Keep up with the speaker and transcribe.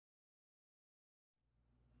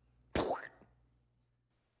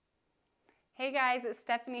Hey guys, it's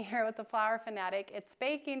Stephanie here with TheFlowerFanatic. It's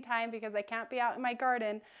baking time because I can't be out in my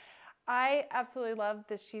garden. I absolutely love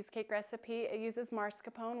this cheesecake recipe. It uses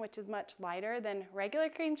mascarpone, which is much lighter than regular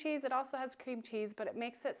cream cheese. It also has cream cheese, but it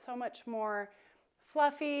makes it so much more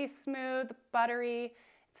fluffy, smooth, buttery.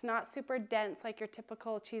 It's not super dense like your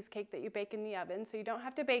typical cheesecake that you bake in the oven, so you don't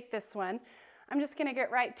have to bake this one. I'm just gonna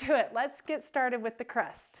get right to it. Let's get started with the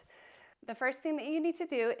crust. The first thing that you need to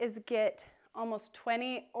do is get almost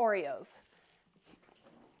 20 Oreos.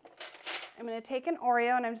 I'm going to take an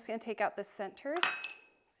Oreo and I'm just going to take out the centers.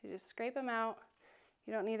 So you just scrape them out.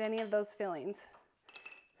 You don't need any of those fillings.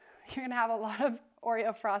 You're going to have a lot of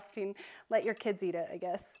Oreo frosting. Let your kids eat it, I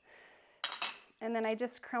guess. And then I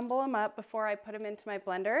just crumble them up before I put them into my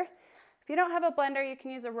blender. If you don't have a blender, you can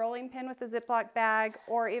use a rolling pin with a Ziploc bag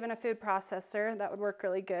or even a food processor. That would work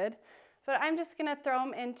really good. But I'm just going to throw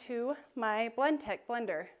them into my BlendTec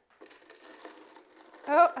blender.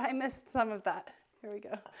 Oh, I missed some of that. Here we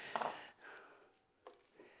go.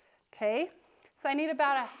 Okay, so I need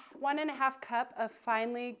about 1.5 cups of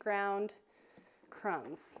finely ground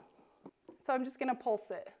crumbs. So I'm just gonna pulse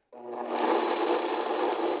it.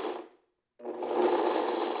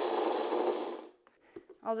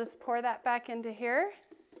 I'll just pour that back into here.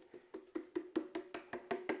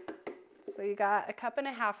 So you got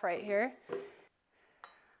 1.5 cups right here.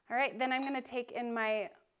 All right, then I'm gonna take in my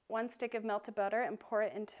 1 stick of melted butter and pour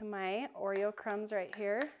it into my Oreo crumbs right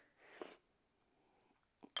here.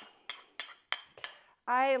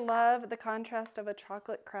 I love the contrast of a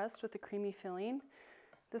chocolate crust with a creamy filling.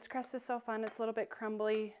 This crust is so fun. It's a little bit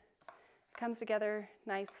crumbly. It comes together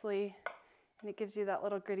nicely, and it gives you that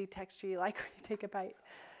little gritty texture you like when you take a bite.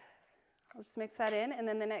 I'll just mix that in, and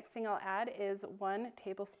then the next thing I'll add is 1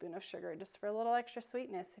 tablespoon of sugar, just for a little extra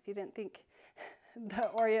sweetness if you didn't think the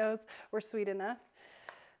Oreos were sweet enough.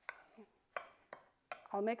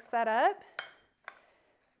 I'll mix that up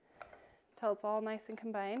until it's all nice and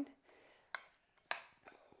combined.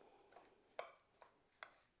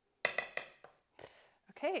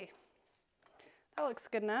 Okay, that looks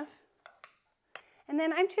good enough. And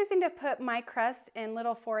then I'm choosing to put my crust in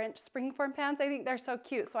little 4-inch Springform pans. I think they're so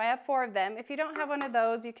cute, so I have 4 of them. If you don't have one of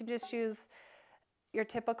those, you can just use your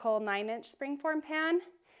typical 9-inch Springform pan.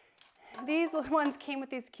 These ones came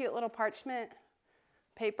with these cute little parchment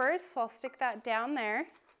papers, so I'll stick that down there.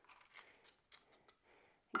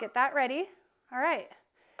 Get that ready. All right,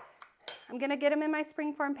 I'm gonna get them in my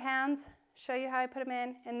Springform pans, show you how I put them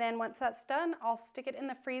in, and then once that's done, I'll stick it in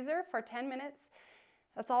the freezer for 10 minutes.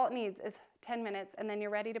 That's all it needs is 10 minutes, and then you're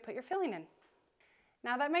ready to put your filling in.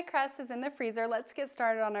 Now that my crust is in the freezer, let's get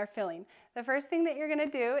started on our filling. The first thing that you're gonna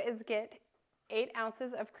do is get 8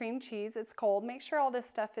 ounces of cream cheese. It's cold. Make sure all this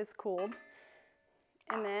stuff is cooled.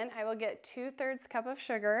 And then I will get 2/3 cup of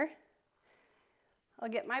sugar. I'll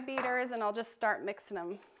get my beaters and I'll just start mixing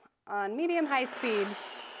them on medium-high speed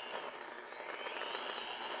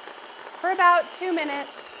for about 2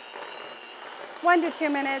 minutes, 1 to 2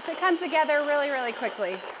 minutes. It comes together really, really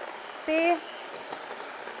quickly. See?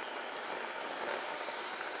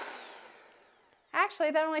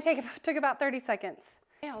 Actually, that only took about 30 seconds.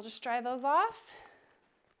 Okay, I'll just dry those off.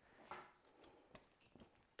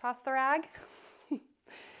 Toss the rag.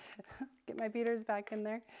 Get my beaters back in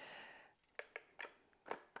there.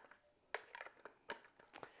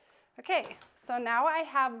 Okay, so now I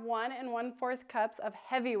have 1 1/4 cups of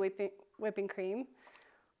heavy whipping cream.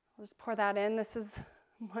 I'll just pour that in. This is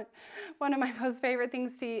one of my most favorite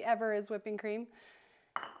things to eat ever is whipping cream.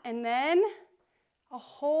 And then a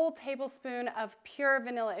whole tablespoon of pure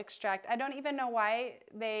vanilla extract. I don't even know why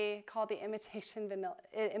they call the imitation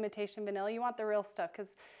vanilla. You want the real stuff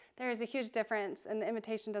because there is a huge difference and the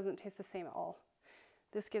imitation doesn't taste the same at all.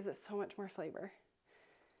 This gives it so much more flavor.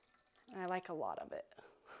 And I like a lot of it.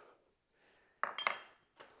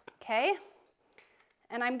 Okay,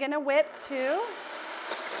 and I'm gonna whip to,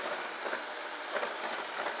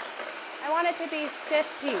 I want it to be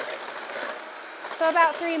stiff peaks. So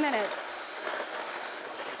about 3 minutes.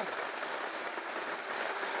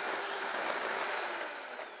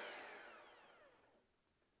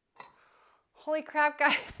 Holy crap,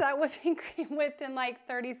 guys, that whipping cream whipped in like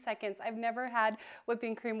 30 seconds. I've never had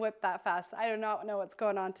whipping cream whipped that fast. I do not know what's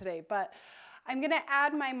going on today, but I'm gonna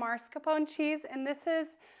add my mascarpone cheese, and this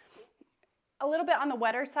is a little bit on the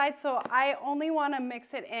wetter side, so I only wanna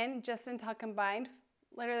mix it in just until combined,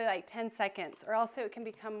 literally like 10 seconds, or else it can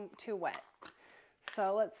become too wet.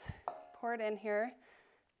 So let's pour it in here,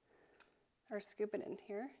 or scoop it in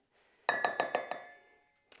here.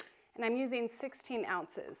 And I'm using 16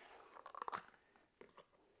 ounces.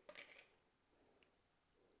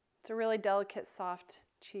 It's a really delicate, soft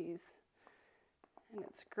cheese. and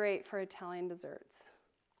it's great for Italian desserts.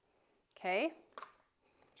 Okay,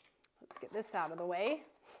 let's get this out of the way.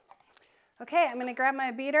 Okay, I'm gonna grab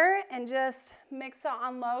my beater and just mix it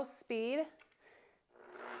on low speed.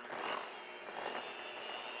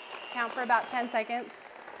 Count for about 10 seconds.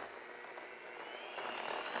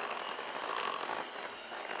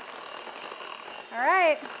 All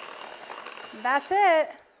right, that's it.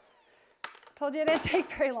 Told you it didn't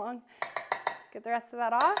take very long. Get the rest of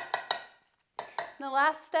that off. The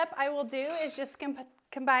last step I will do is just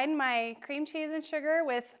combine my cream cheese and sugar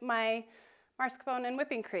with my mascarpone and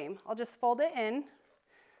whipping cream. I'll just fold it in.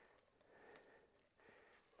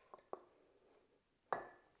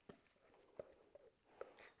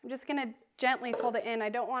 I'm just gonna gently fold it in. I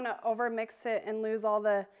don't wanna over-mix it and lose all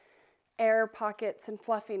the air pockets and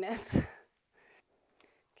fluffiness.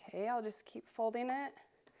 Okay, I'll just keep folding it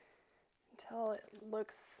until it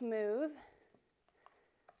looks smooth.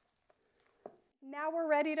 Now we're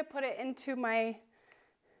ready to put it into my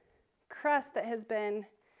crust that has been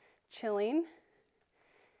chilling.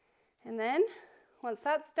 And then once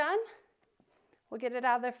that's done, we'll get it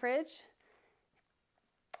out of the fridge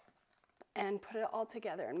and put it all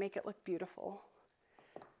together and make it look beautiful.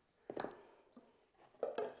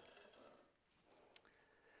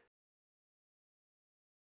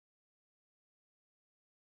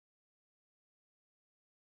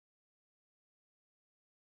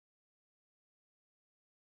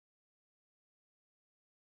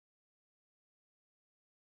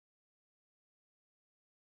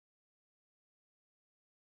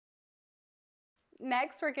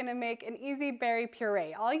 Next, we're gonna make an easy berry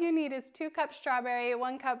puree. All you need is 2 cups strawberry,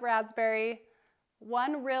 1 cup raspberry,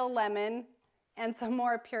 1 real lemon, and some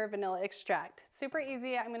more pure vanilla extract. Super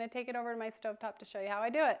easy. I'm gonna take it over to my stovetop to show you how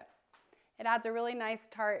I do it. It adds a really nice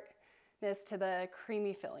tartness to the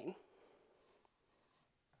creamy filling.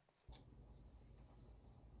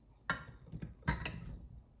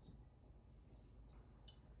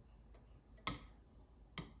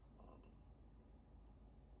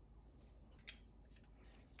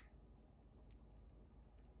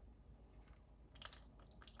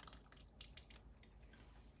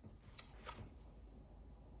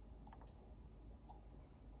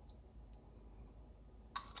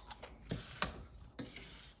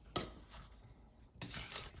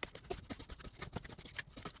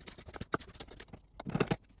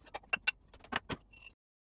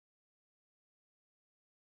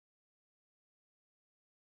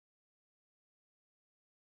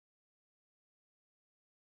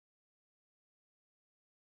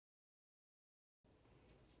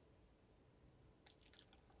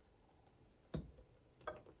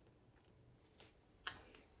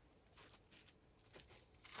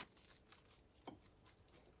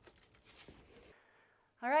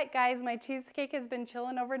 All right, guys, my cheesecake has been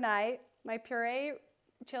chilling overnight. My puree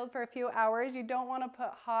chilled for a few hours. You don't want to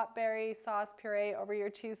put hot berry sauce puree over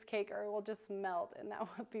your cheesecake or it will just melt, and that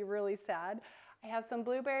would be really sad. I have some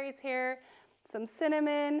blueberries here, some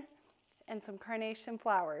cinnamon, and some carnation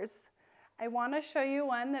flowers. I want to show you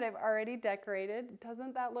one that I've already decorated.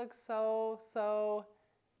 Doesn't that look so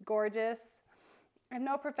gorgeous? I'm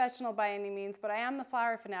no professional by any means, but I am the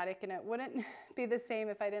flower fanatic, and it wouldn't be the same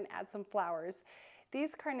if I didn't add some flowers.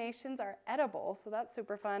 These carnations are edible, so that's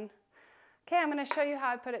super fun. Okay, I'm gonna show you how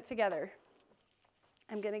I put it together.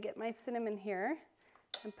 I'm gonna get my cinnamon here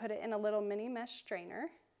and put it in a little mini mesh strainer.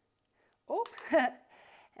 Oh,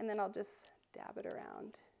 and then I'll just dab it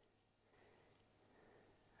around.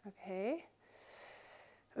 Okay.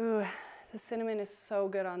 Ooh, the cinnamon is so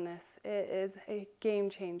good on this. It is a game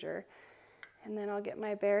changer. And then I'll get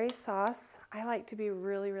my berry sauce. I like to be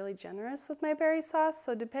really generous with my berry sauce,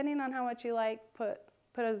 so depending on how much you like, put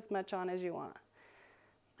as much on as you want.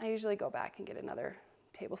 I usually go back and get another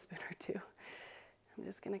tablespoon or 2. I'm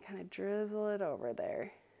just gonna kind of drizzle it over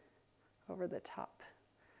there, over the top.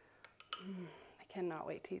 I cannot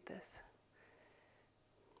wait to eat this.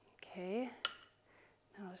 Okay,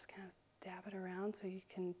 then I'll just kind of dab it around so you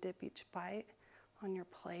can dip each bite on your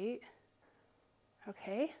plate.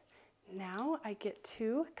 Okay. Now I get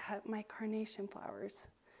to cut my carnation flowers.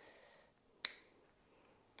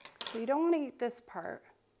 So you don't want to eat this part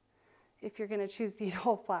if you're going to choose to eat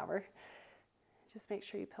whole flower. Just make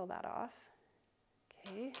sure you peel that off.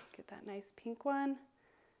 Okay, get that nice pink one.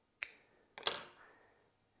 Get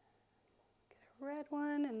a red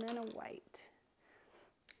one and then a white.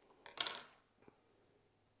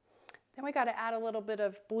 Then we got to add a little bit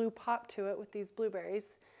of blue pop to it with these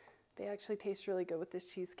blueberries. They actually taste really good with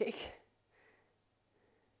this cheesecake.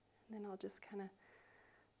 And then I'll just kind of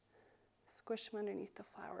squish them underneath the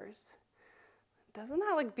flowers. Doesn't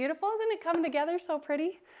that look beautiful? Isn't it coming together so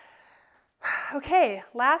pretty? Okay,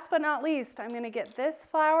 last but not least, I'm gonna get this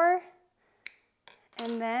flower,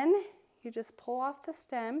 and then you just pull off the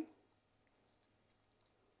stem,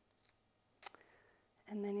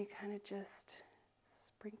 and then you kind of just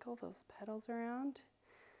sprinkle those petals around.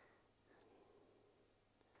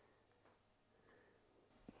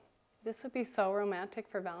 This would be so romantic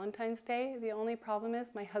for Valentine's Day. The only problem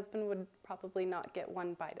is my husband would probably not get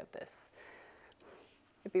one bite of this.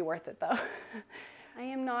 It'd be worth it though. I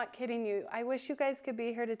am not kidding you. I wish you guys could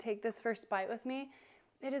be here to take this first bite with me.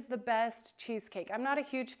 It is the best cheesecake. I'm not a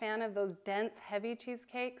huge fan of those dense, heavy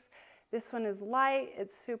cheesecakes. This one is light,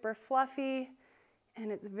 it's super fluffy, and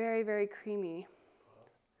it's very, very creamy.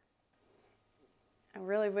 I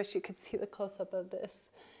really wish you could see the close-up of this.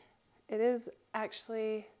 It is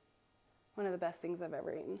actually one of the best things I've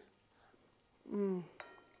ever eaten.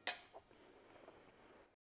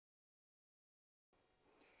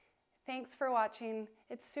 Thanks for watching.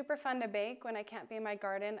 It's super fun to bake when I can't be in my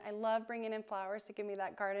garden. I love bringing in flowers to give me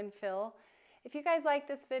that garden feel. If you guys like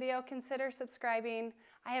this video, consider subscribing.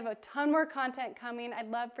 I have a ton more content coming.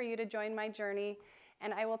 I'd love for you to join my journey,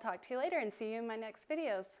 and I will talk to you later and see you in my next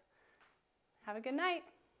videos. Have a good night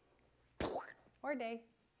or day.